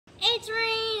It's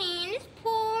raining. It's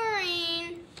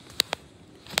pouring.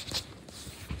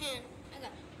 And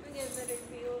let me get a better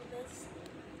view of this.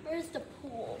 Where's the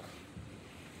pool?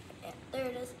 Yeah, there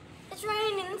it is. It's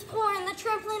raining. It's pouring. The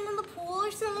trampoline and the pool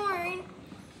are snoring.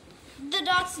 The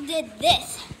ducks did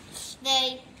this.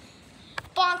 They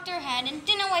bonked their head and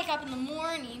didn't wake up in the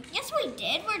morning. Yes, we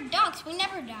did. We're ducks. We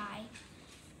never die.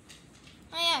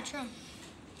 Oh, yeah, true.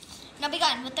 Now be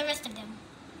gone with the rest of them.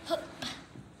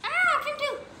 Ah, come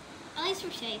too. At least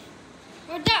we're safe.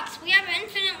 We're ducks. We have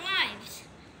infinite lives.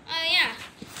 Oh, yeah.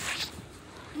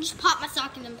 I just pop my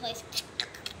socket in place.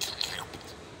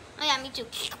 Oh, yeah, me too.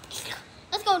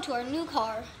 Let's go to our new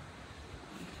car.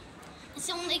 This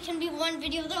only can be one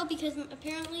video, though, because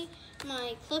apparently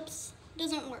my clips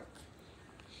doesn't work.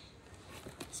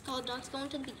 It's called Ducks Going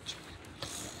to the Beach.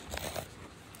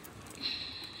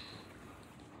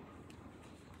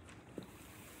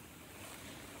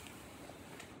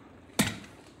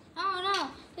 Oh,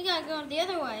 no. We gotta go the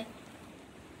other way.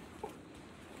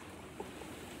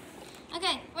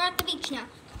 Okay, we're at the beach now.